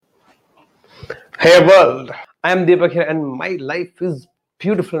Hey world, I am Deepak here, and my life is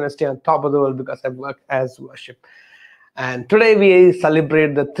beautiful and I stay on top of the world because I work as worship. And today we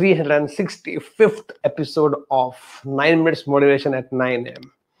celebrate the 365th episode of 9 Minutes Motivation at 9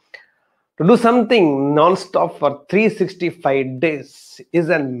 a.m. To do something non-stop for 365 days is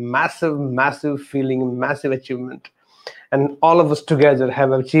a massive, massive feeling, massive achievement. And all of us together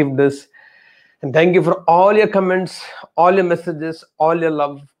have achieved this. And thank you for all your comments, all your messages, all your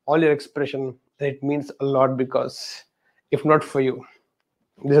love, all your expression. It means a lot because if not for you,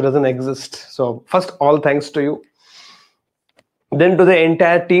 this doesn't exist. So first, all thanks to you. Then to the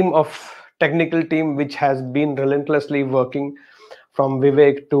entire team of technical team which has been relentlessly working from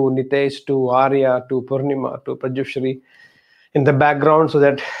Vivek to Nitesh to Arya to Purnima to Prajushri in the background so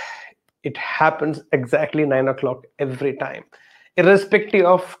that it happens exactly 9 o'clock every time, irrespective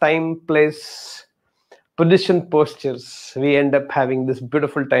of time, place, position, postures. We end up having this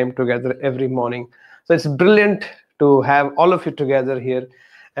beautiful time together every morning. So it's brilliant to have all of you together here.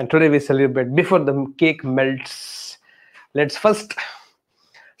 And today we celebrate before the cake melts. Let's first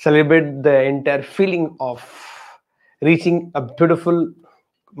celebrate the entire feeling of reaching a beautiful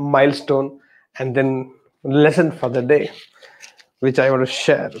milestone and then lesson for the day, which I want to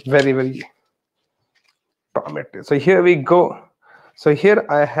share very, very prominently. So here we go. So here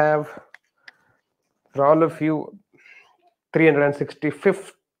I have for all of you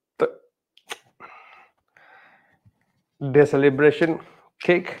 365th day celebration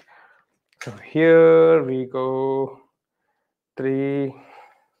cake. So here we go. 3,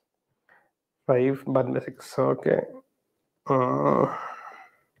 5, but 6. Okay.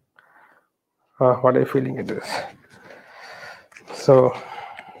 What are you feeling it is? So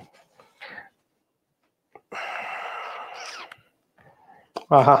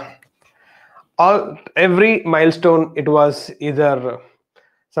every milestone, it was either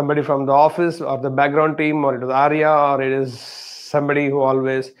somebody from the office or the background team, or it was Arya, or it is somebody who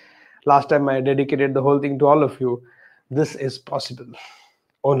always, last time I dedicated the whole thing to all of you. This is possible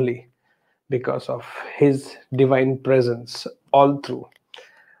only because of his divine presence all through.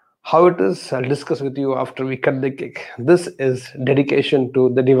 How it is, I'll discuss with you after we cut the cake. This is dedication to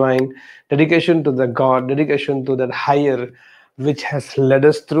the divine, dedication to the God, dedication to that higher which has led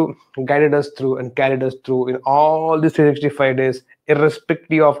us through, guided us through, and carried us through in all these 365 days,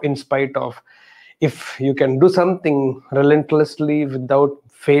 irrespective of, in spite of. If you can do something relentlessly without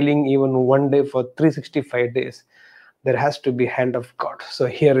failing even one day for 365 days, there has to be hand of God. So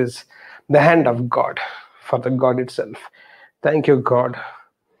here is the hand of God for the God itself. Thank you, God.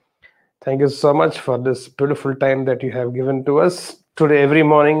 Thank you so much for this beautiful time that you have given to us today, every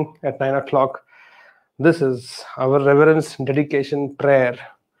morning at 9 o'clock. This is our reverence, dedication, prayer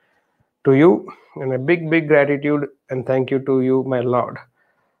to you, and a big, big gratitude and thank you to you, my Lord.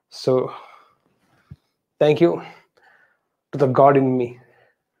 So, thank you to the God in me,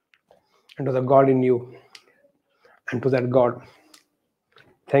 and to the God in you, and to that God.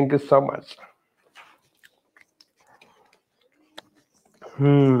 Thank you so much.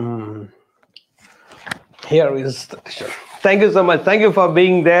 Here is the show. Thank you so much. Thank you for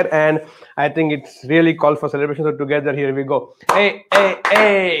being there. And I think it's really called for celebration. So together, here we go. Hey, hey,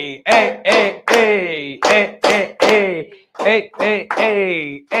 hey, hey, hey, hey, hey, hey, hey, hey, hey,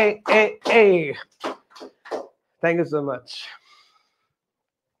 hey, hey, hey, hey. Thank you so much.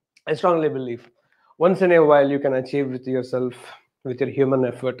 I strongly believe once in a while you can achieve with yourself, with your human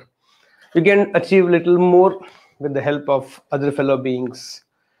effort. You can achieve little more with the help of other fellow beings.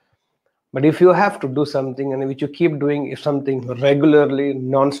 But if you have to do something and which you keep doing something regularly,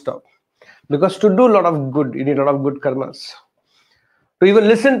 non-stop, because to do a lot of good, you need a lot of good karmas. To even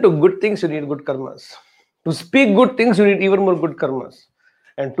listen to good things, you need good karmas. To speak good things, you need even more good karmas.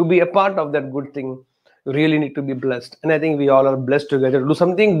 And to be a part of that good thing, you really need to be blessed. And I think we all are blessed together to do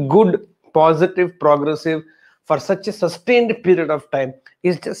something good, positive, progressive for such a sustained period of time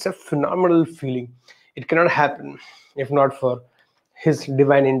is just a phenomenal feeling. It cannot happen if not for his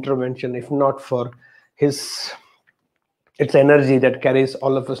divine intervention, if not for his it's energy that carries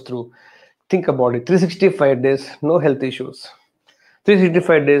all of us through. Think about it. 365 days, no health issues.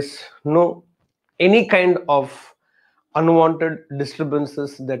 365 days, no any kind of unwanted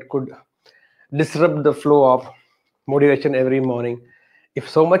disturbances that could disrupt the flow of motivation every morning. If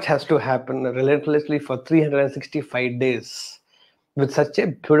so much has to happen relentlessly for 365 days with such a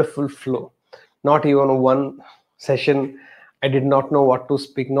beautiful flow, not even one session I did not know what to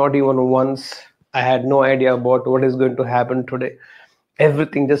speak, not even once I had no idea about what is going to happen today.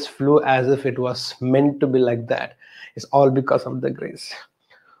 Everything just flew as if it was meant to be like that. It's all because of the grace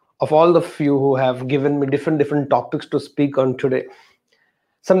of all of you who have given me different topics to speak on today.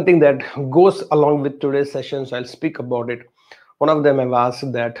 something that goes along with today's session, so I'll speak about it. One of them I've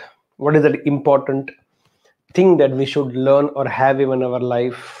asked that what is the important thing that we should learn or have in our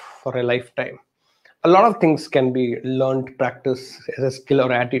life for a lifetime. A lot of things can be learned, practiced as a skill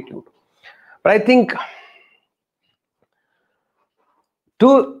or attitude. But I think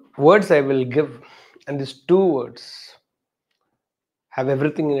two words I will give, and these two words have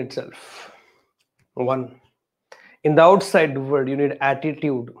everything in itself. One, in the outside world, you need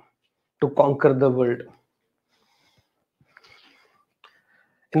attitude to conquer the world.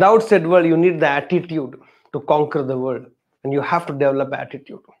 In the outside world, you need the attitude to conquer the world, and you have to develop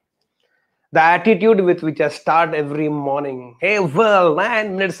attitude. The attitude with which I start every morning. Hey, well,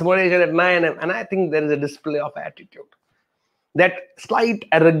 9 minutes motivation at 9 a.m. And I think there is a display of attitude. That slight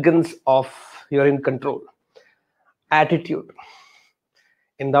arrogance of you're in control. Attitude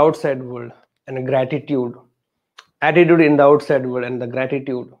in the outside world and gratitude. Attitude in the outside world and the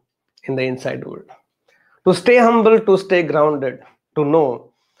gratitude in the inside world. To stay humble, to stay grounded, to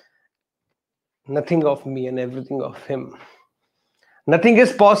know nothing of me and everything of him. Nothing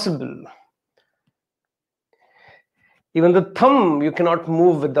is possible. Even the thumb you cannot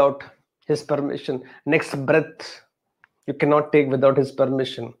move without his permission. Next breath you cannot take without his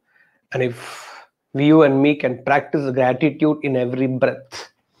permission. And if you and me can practice gratitude in every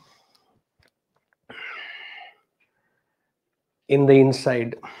breath, in the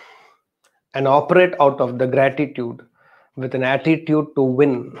inside, and operate out of the gratitude with an attitude to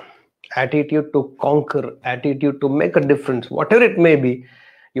win, attitude to conquer, attitude to make a difference, whatever it may be,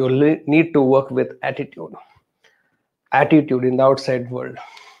 you need to work with attitude. Attitude in the outside world,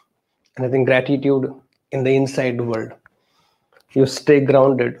 and I think gratitude in the inside world. You stay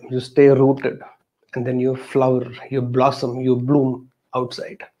grounded, you stay rooted, and then you flower, you blossom, you bloom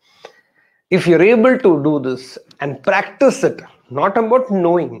outside. If you're able to do this and practice it, not about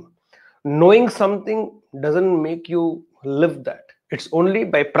knowing something doesn't make you live that. It's only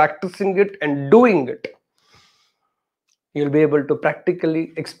by practicing it and doing it you'll be able to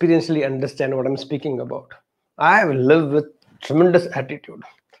practically, experientially understand what I'm speaking about. I live with tremendous attitude.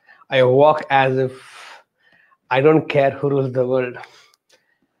 I walk as if I don't care who rules the world.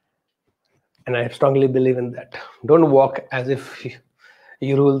 And I strongly believe in that. Don't walk as if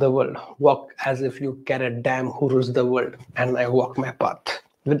you rule the world. Walk as if you care a damn who rules the world. And I walk my path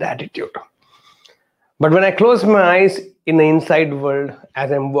with attitude. But when I close my eyes in the inside world,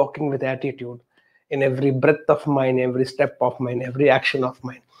 as I'm walking with attitude, in every breath of mine, every step of mine, every action of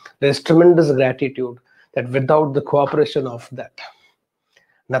mine, there is tremendous gratitude that without the cooperation of that,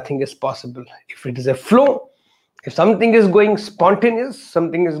 nothing is possible. If it is a flow, if something is going spontaneous,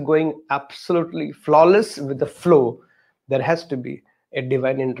 something is going absolutely flawless with the flow, there has to be a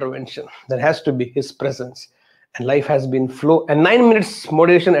divine intervention. There has to be his presence. And life has been flow. And 9 minutes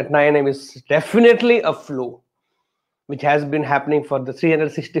motivation at 9 a.m. is definitely a flow, which has been happening for the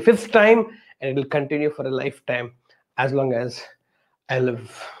 365th time, and it will continue for a lifetime as long as I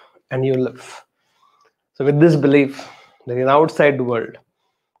live and you live. So with this belief that in the outside world,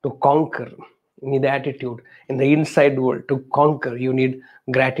 to conquer, you need attitude. In the inside world, to conquer, you need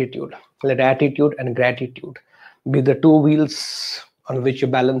gratitude. Let attitude and gratitude be the two wheels on which you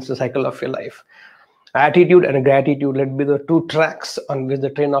balance the cycle of your life. Attitude and gratitude, let be the two tracks on which the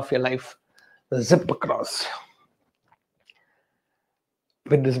train of your life zip across.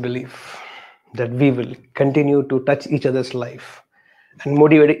 With this belief that we will continue to touch each other's life and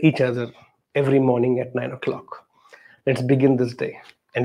motivate each other every morning at 9 o'clock. Let's begin this day.